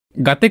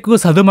गाते को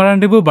साधु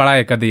मारांडी बो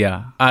बड़ाय कदिया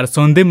और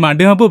संदीप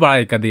मांडी हबो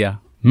बड़ाय कदिया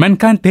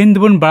मेनखान तेन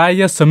दबन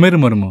बड़ाया Sameer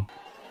Murmu.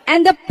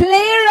 And the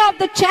player of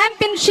the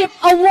championship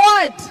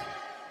award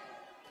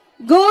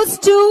goes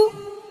to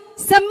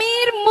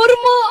Samir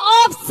Murmu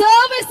of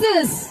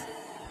Services.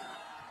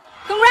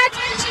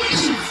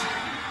 Congratulations.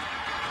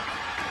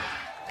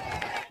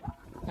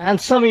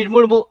 And Samir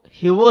Murmu,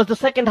 he was the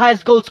second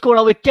highest goal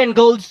scorer with 10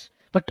 goals.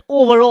 But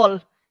overall,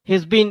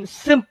 he's been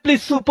simply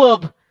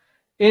superb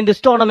in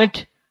this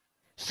tournament,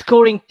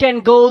 scoring 10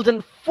 goals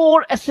and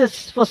 4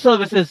 assists for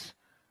Services.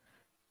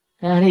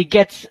 And he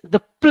gets the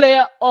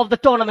Player of the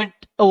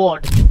Tournament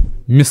award.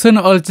 Mission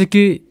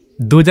Ol-Chiki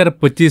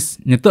 2025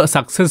 नितो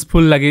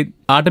successful लगी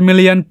 8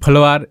 million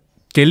follower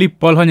केली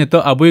Paul हो नितो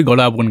अबुई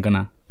गोड़ा बुन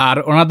कना और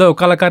ओना दो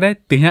ओका लकारे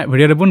तिहा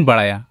वीडियो रे बुन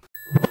बड़ाया।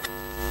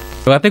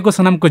 गाते को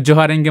सनम को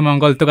जोहारेंगे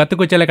मंगल तो गाते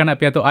को चले कना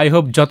पिया तो आई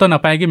होप जतो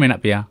नपाय गे मेना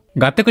पिया।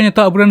 गाते को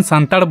नितो अबुरन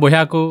सांताड़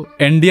बोया को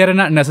इंडिया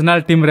रेना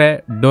नेशनल टीम रे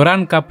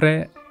डोरान कप रे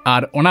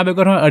और ओना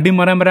बेगर हो अडी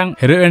Marang Marang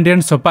hero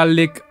Indian super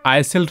league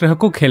ISL रे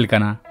को खेल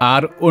कना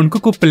और उनको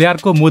को प्लेयर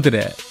को मुद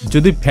रे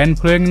जुदी फैन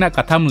फॉलोइंग ना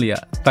कथाम लिया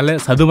तले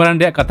साधु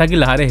मारांडी कथा की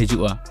लहारे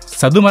हिजुआ।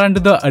 साधु मारांडी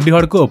दो अडी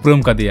हड़ को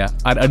उपरुम कदिया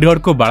और अडी हड़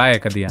को बड़ाय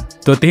कदिया।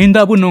 तो तेहिन दो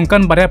अबु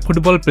नोंकान बारे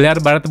फुटबॉल प्लेयर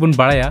बारे तबुन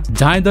बड़ाया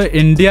जहां दो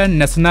इंडियन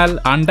नेशनल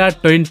अंडर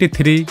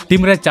 23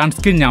 टीम रे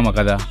चांस की नाम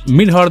कदा।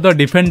 मिड हड़ दो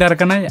डिफेंडर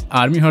कनाय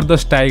और मिड हड़ दो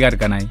स्ट्राइकर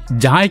कनाय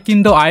जहां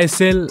किन दो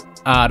आईएसएल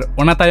और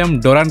ओना तायम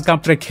डोरान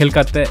कप रे खेल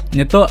करते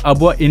नितो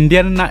अब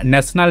इंडियन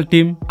नेशनल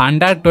टीम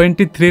अंडर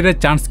 23 रे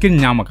चांस किन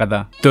नाम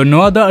कदा। तो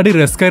नोवा दो अडी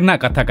रस्कर ना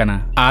कथा कना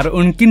और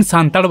उनकिन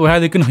सांताड़ बोया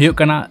दिकिन हुयुक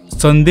कना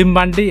संदीप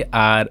मांडी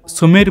और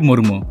समीर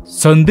मुर्मू।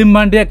 संदीप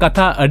मांडी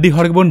कथा अडी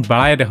हड़ गेबोन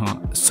बड़ाय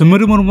रहो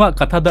समीर मुर्मू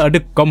कथा दो अडी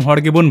कम हड़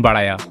गेबोन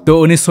बड़ाया। तो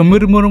उनी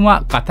समीर मुर्मू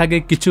कथा के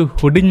किछु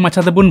हुडिंग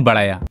माछा दबोन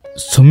बड़ाया।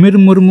 समीर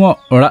मुर्मू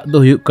ओड़ा दो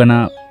हुयुक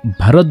कना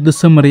भारत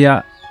दिसम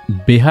रिया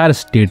बिहार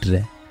स्टेट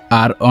रे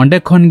और ओंडे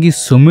खन गी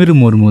समीर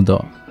मुर्मू दो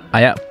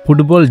आया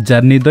फुटबॉल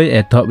जर्नी दो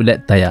एथब ले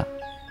ताया।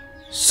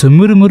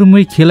 समीर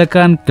मुर्मू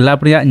खेलकान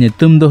क्लब रिया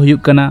नितुम दो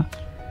हुयुक कना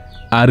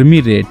आर्मी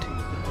रेड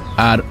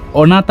और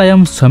ओना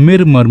तायम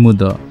समीर मुर्मू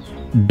दो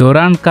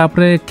डोरान कप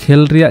रे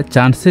खेल रिया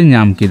चांस से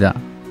नाम किदा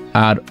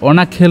और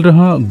ओना खेल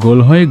रहो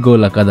गोल होय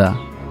गोल अकादा।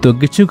 तो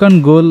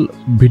किछुकान गोल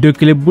वीडियो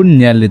क्लिप बुन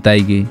nail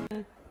लेताईगी।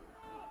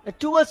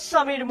 Towards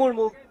Samir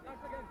Murmu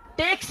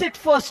takes it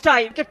first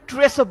time to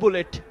trace a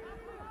bullet.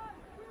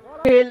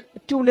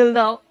 2-0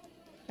 now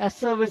as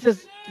Services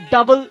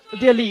double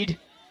their lead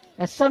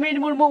as Samir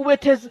Murmu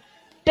with his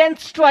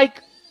 10th strike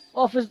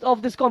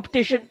of this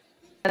competition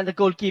and the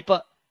goalkeeper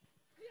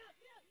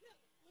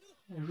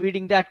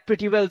reading that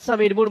pretty well.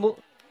 Samir Murmu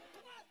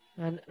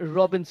and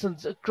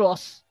Robinson's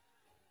cross.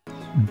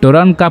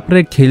 Doran cup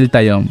रे खेल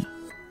तायम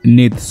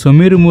नित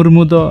समीर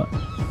मुर्मू दो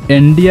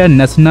India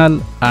national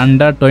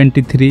under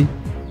 23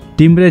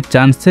 team रे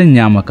chance से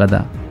नाम अकादा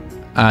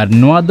और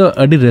नोवा दो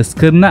अडी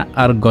रस्करना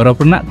और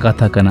गौरवना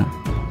कथा कना।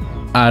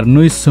 और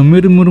नुई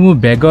समीर मुर्मू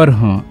बेगर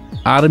हो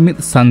और मित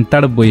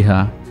सांताड़ बोया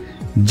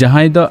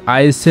जहां दो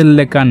आईएसएल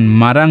लेकान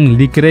मारांग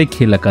लीग रे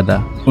खेल अकादा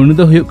उनी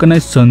दो हुयुक कना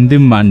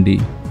संदीप मांडी।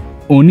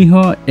 उनी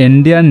हो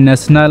इंडियन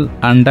नेशनल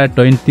अंडर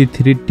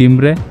 23 टीम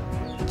रे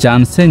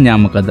चांस से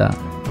नाम अकादा।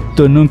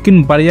 तो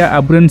नुकिन बारिया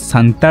अबुरन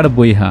सांताड़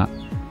बोया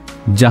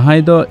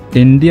जहां दो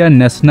इंडिया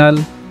नेशनल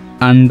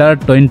अंडर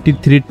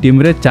 23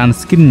 टीम रे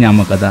चांस की नाम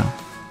अकादा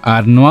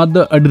और नोवा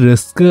दो अडी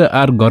रस्का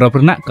और गौरव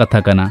रना कथा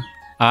कना।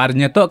 और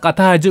नितो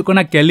कथा हजुक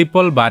कना केली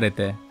पॉल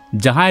बारेते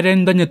जहां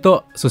रेन दो नितो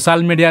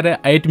सोशल मीडिया रे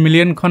 8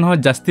 मिलियन खन हो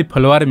जास्ती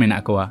फॉलोअर मेना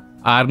कोआ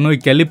और नुई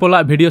केली पॉल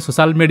वीडियो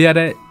सोशल मीडिया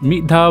रे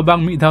मिद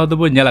धाव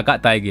दो नेल आका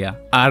ताय गया।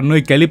 और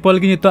नुई केली पॉल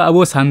गे नितो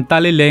अब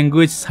संताली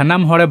लैंग्वेज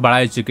सनाम हड़े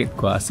बड़ाय चुकेत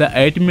कोआ से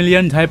 8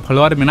 मिलियन जहां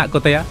फॉलोअर मेना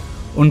कोतया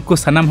उनको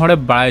सनाम हड़े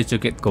बड़ाय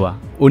चुकेत कोआ।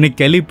 उनी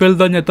केली पॉल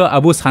दो नितो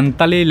अब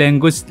संताली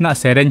लैंग्वेज ना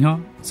सेरेन हो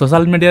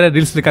सोशल मीडिया रे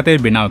रील्स लेकाते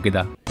बनाव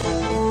किदा।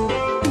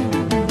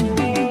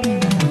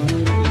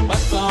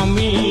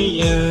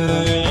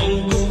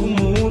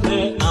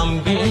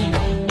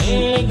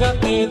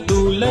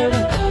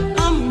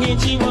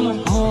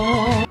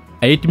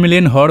 एट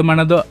मिलियन हॉर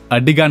माना दो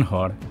अडिगान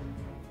हॉर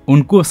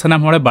उनको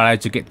सनाम हॉर बड़ाय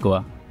चुकेत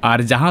कोआ।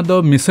 और जहां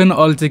दो मिशन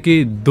ऑल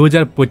चिकी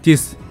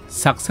 2025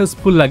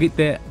 सक्सेसफुल लगी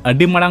ते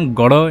अडी मारांग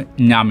गड़ो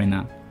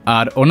नामेना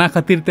और ओना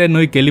खातिर ते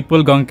नुई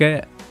केलीपोल गंके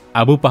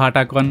आबू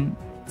पहाटा कन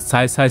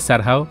Sai Sai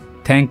सारहाव।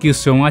 Thank you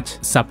so much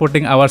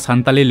supporting our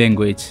Santali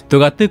language. तो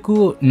गाते को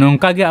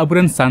नौका के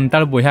अबुरन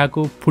सांताल बोया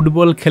को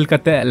फुटबॉल खेल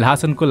करते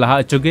लहासन को लहा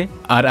अचुगे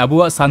और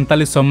अबुआ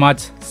सांताली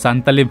समाज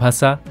सांताली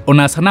भाषा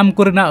ओना सनाम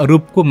कोरेना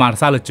रूप को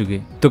मार्शाल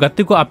अचुगे। तो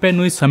गाते को आपे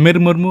नुई समीर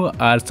मुर्मू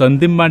और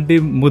संदीप मांडी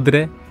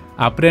मुद्रे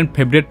आपरेन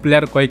फेवरेट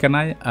प्लेयर कोई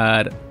कनाय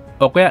और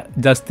ओकया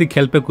जास्ती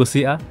खेल पे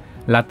कुसिया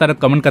लातार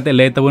कमेंट करते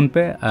ले तबन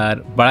पे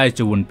और बड़ाय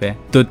चुबन पे।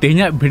 तो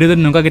तेहिया वीडियो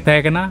दो नौका के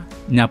ताहे कना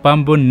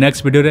नापाम बन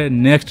नेक्स्ट वीडियो रे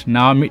नेक्स्ट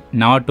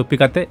नावा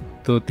टॉपिक आते।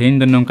 तो तेहिन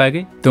दो नौका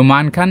के तो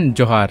मान खान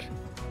जोहार।